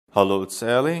Hello, it's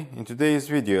Ali. In today's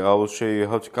video, I will show you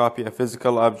how to copy a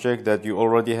physical object that you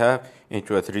already have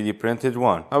into a 3D printed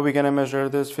one. How we're gonna measure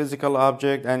this physical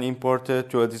object and import it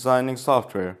to a designing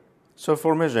software. So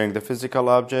for measuring the physical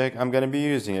object, I'm gonna be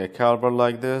using a caliper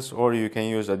like this, or you can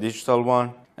use a digital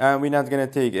one. And we're not gonna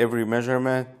take every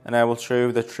measurement, and I will show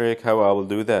you the trick how I will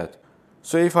do that.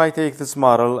 So if I take this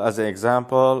model as an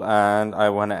example and I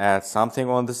want to add something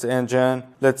on this engine,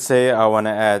 let's say I want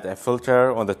to add a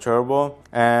filter on the turbo,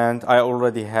 and I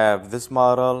already have this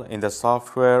model in the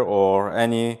software or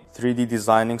any 3D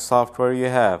designing software you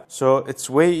have. So it's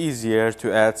way easier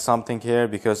to add something here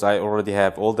because I already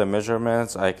have all the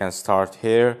measurements. I can start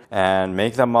here and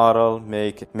make the model,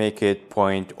 make it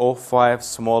 0.05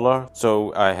 smaller.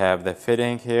 So I have the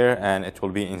fitting here and it will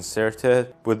be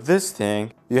inserted. With this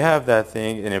thing, you have that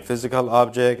thing in a physical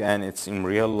object and it's in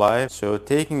real life. So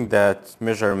taking that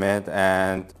measurement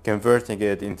and converting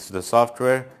it into the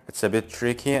software, it's a bit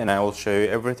tricky, and I will show you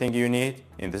everything you need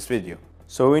in this video.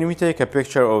 So when we take a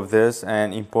picture of this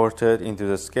and import it into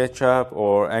the SketchUp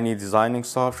or any designing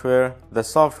software, the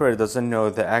software doesn't know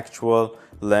the actual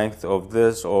length of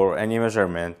this or any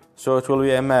measurement. So it will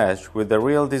be a match with the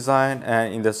real design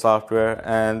and in the software,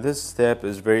 and this step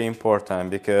is very important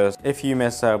because if you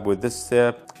mess up with this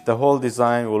step, the whole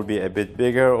design will be a bit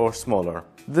bigger or smaller.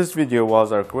 This video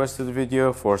was a requested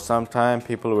video. For some time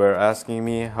people were asking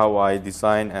me how I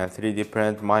design and 3D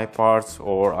print my parts,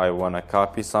 or I want to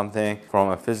copy something from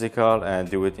a physical and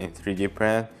do it in 3D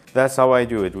print. That's how I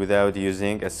do it without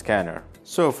using a scanner.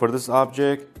 So for this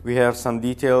object we have some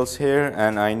details here,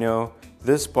 and I know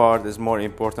this part is more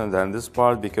important than this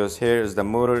part because here is the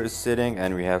motor is sitting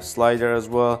and we have slider as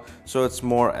well, so it's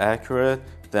more accurate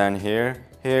than here.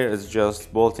 Here is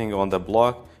just bolting on the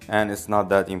block and it's not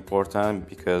that important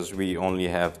because we only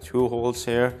have two holes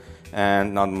here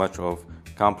and not much of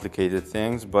complicated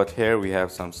things, but here we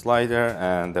have some slider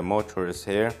and the motor is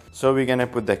here. So we're gonna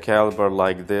put the caliper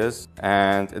like this,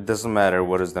 and it doesn't matter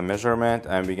what is the measurement,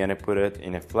 and we're gonna put it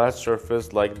in a flat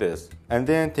surface like this. And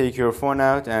then take your phone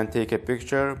out and take a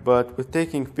picture, but with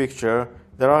taking picture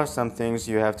there are some things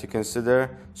you have to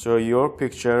consider so your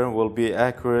picture will be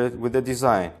accurate with the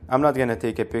design. I'm not gonna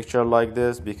take a picture like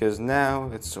this because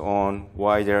now it's on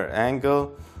wider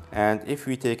angle, and if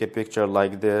we take a picture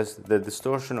like this, the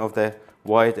distortion of the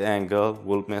wide angle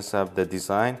will mess up the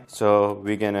design. So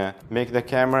we're gonna make the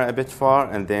camera a bit far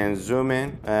and then zoom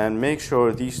in and make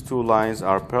sure these two lines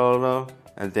are parallel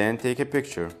and then take a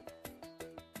picture.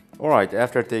 Alright,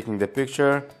 after taking the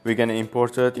picture, we're gonna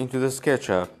import it into the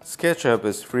SketchUp. SketchUp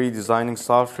is free designing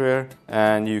software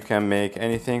and you can make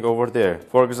anything over there.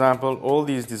 For example, all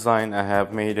these designs I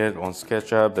have made it on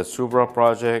SketchUp, the Supra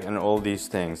project and all these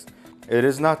things. It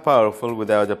is not powerful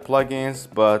without the plugins,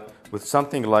 but with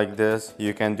something like this,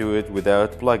 you can do it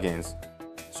without plugins.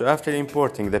 So after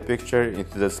importing the picture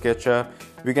into the SketchUp,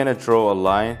 we're gonna draw a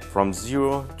line from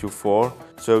 0 to 4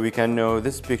 so we can know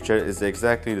this picture is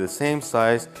exactly the same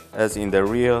size as in the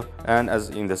real and as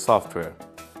in the software.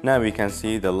 Now we can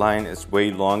see the line is way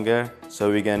longer,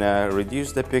 so we're gonna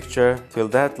reduce the picture till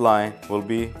that line will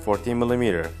be 40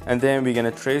 millimeter. And then we're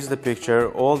gonna trace the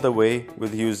picture all the way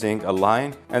with using a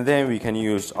line, and then we can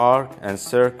use arc and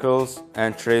circles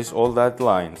and trace all that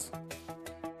lines.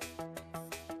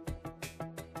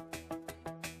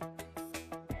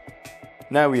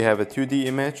 Now we have a 2D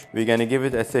image. We're gonna give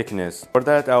it a thickness. For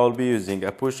that I will be using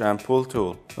a push and pull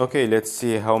tool. Okay, let's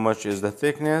see how much is the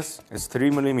thickness. It's 3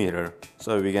 millimeter.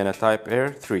 So we're gonna type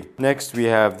here 3. Next we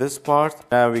have this part.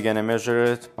 Now we're gonna measure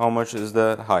it. How much is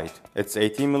the height? It's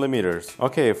 18 millimeters.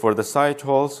 Okay, for the side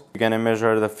holes, we're gonna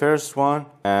measure the first one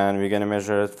and we're gonna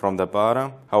measure it from the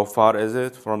bottom. How far is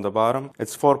it from the bottom?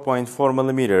 It's 4.4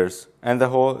 millimeters and the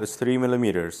hole is 3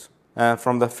 millimeters. And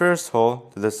from the first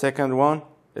hole to the second one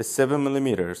is 7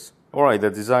 millimeters. Alright, the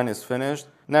design is finished.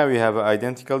 Now we have an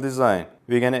identical design.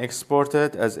 We're gonna export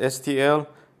it as STL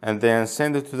and then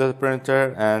send it to the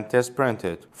printer and test print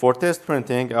it. For test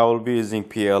printing, I will be using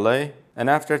PLA, and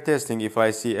after testing, if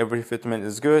I see every fitment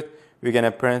is good, we're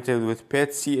gonna print it with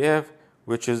PET-CF,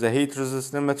 which is a heat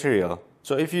resistant material.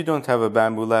 So if you don't have a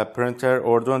Bamboo Lab printer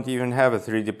or don't even have a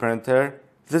 3D printer,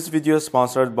 this video is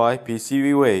sponsored by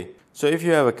PCBWay. So if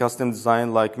you have a custom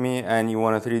design like me and you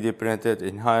want to 3D print it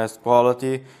in highest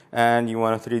quality and you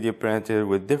want to 3D print it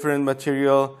with different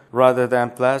material rather than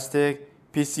plastic,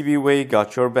 PCBWay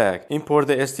got your back. Import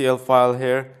the STL file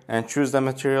here and choose the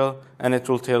material, and it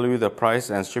will tell you the price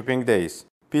and shipping days.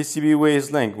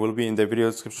 PCBWay's link will be in the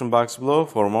video description box below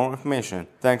for more information.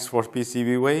 Thanks for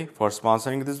PCBWay for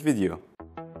sponsoring this video.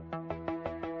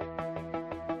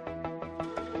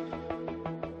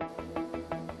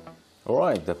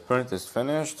 Alright, the print is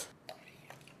finished.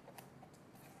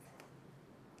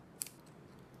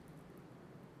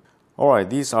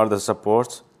 Alright, these are the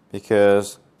supports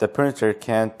because the printer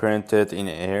can't print it in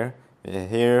air.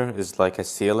 Here is like a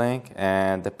ceiling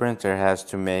and the printer has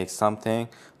to make something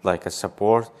like a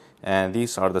support, and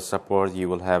these are the support. You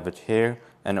will have it here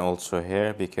and also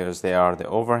here because they are the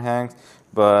overhangs.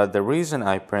 But the reason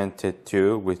I printed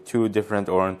two with two different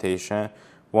orientation,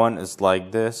 one is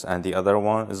like this and the other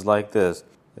one is like this.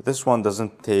 This one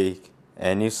doesn't take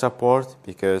any support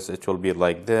because it will be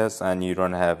like this and you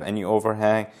don't have any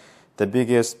overhang. The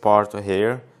biggest part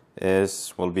here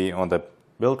will be on the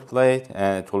build plate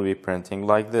and it will be printing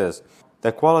like this.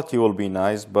 The quality will be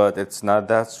nice, but it's not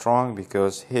that strong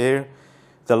because here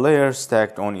the layers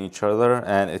stacked on each other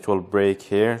and it will break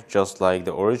here just like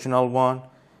the original one,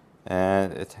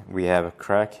 and we have a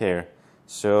crack here.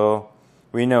 So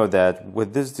we know that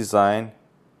with this design,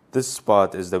 this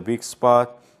spot is the weak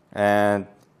spot, and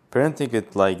printing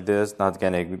it like this not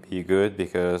gonna be good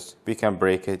because we can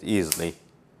break it easily,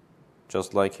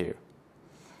 just like here.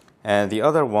 And the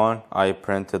other one I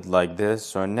printed like this,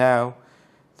 so now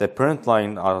the print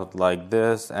line are like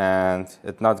this and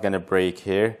it's not gonna break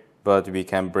here, but we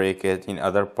can break it in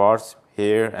other parts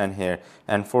here and here.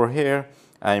 And for here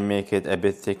I make it a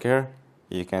bit thicker.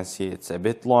 You can see it's a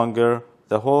bit longer.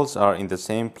 The holes are in the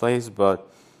same place, but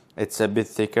it's a bit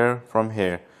thicker from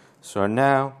here. So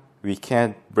now we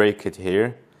can't break it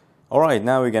here. Alright,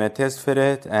 now we're gonna test fit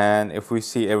it, and if we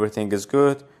see everything is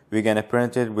good, we're gonna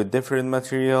print it with different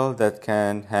material that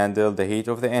can handle the heat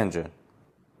of the engine.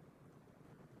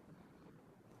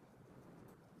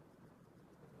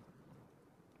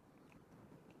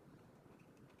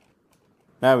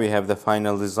 Now we have the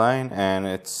final design and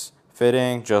it's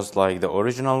fitting just like the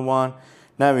original one.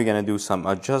 Now we're gonna do some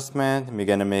adjustment. We're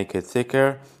gonna make it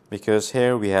thicker because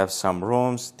here we have some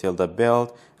rooms till the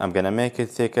belt. I'm gonna make it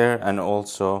thicker, and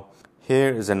also here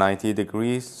is a 90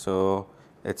 degrees, so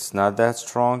it's not that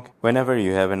strong. Whenever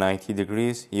you have a 90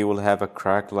 degrees, you will have a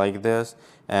crack like this,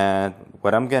 and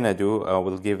what I'm gonna do, I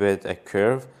will give it a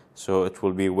curve so it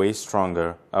will be way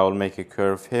stronger. I will make a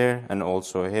curve here and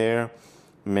also here,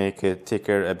 make it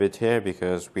thicker a bit here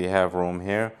because we have room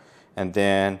here, and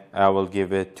then I will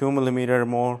give it 2 millimeter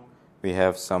more. We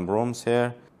have some rooms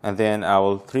here, and then I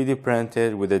will 3D print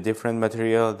it with a different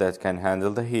material that can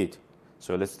handle the heat.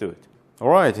 So let's do it.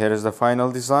 Alright, here is the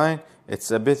final design. It's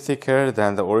a bit thicker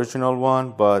than the original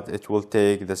one, but it will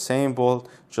take the same bolt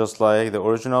just like the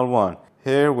original one.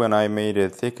 Here, when I made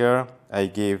it thicker, I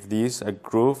gave these a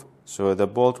groove so the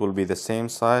bolt will be the same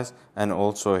size, and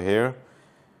also here.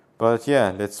 But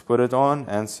yeah, let's put it on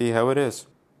and see how it is.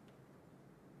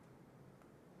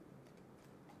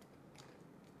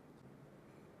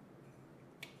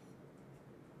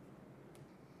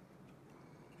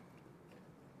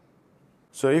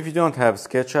 So if you don't have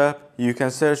SketchUp, you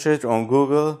can search it on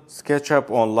Google,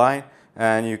 SketchUp online,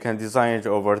 and you can design it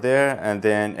over there and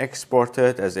then export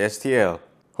it as STL.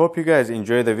 Hope you guys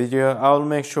enjoyed the video. I will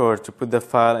make sure to put the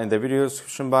file in the video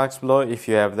description box below if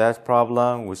you have that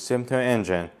problem with Simto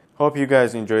engine. Hope you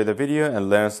guys enjoyed the video and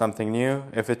learned something new.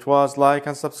 If it was, like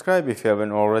and subscribe if you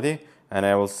haven't already, and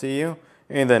I will see you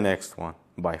in the next one.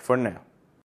 Bye for now.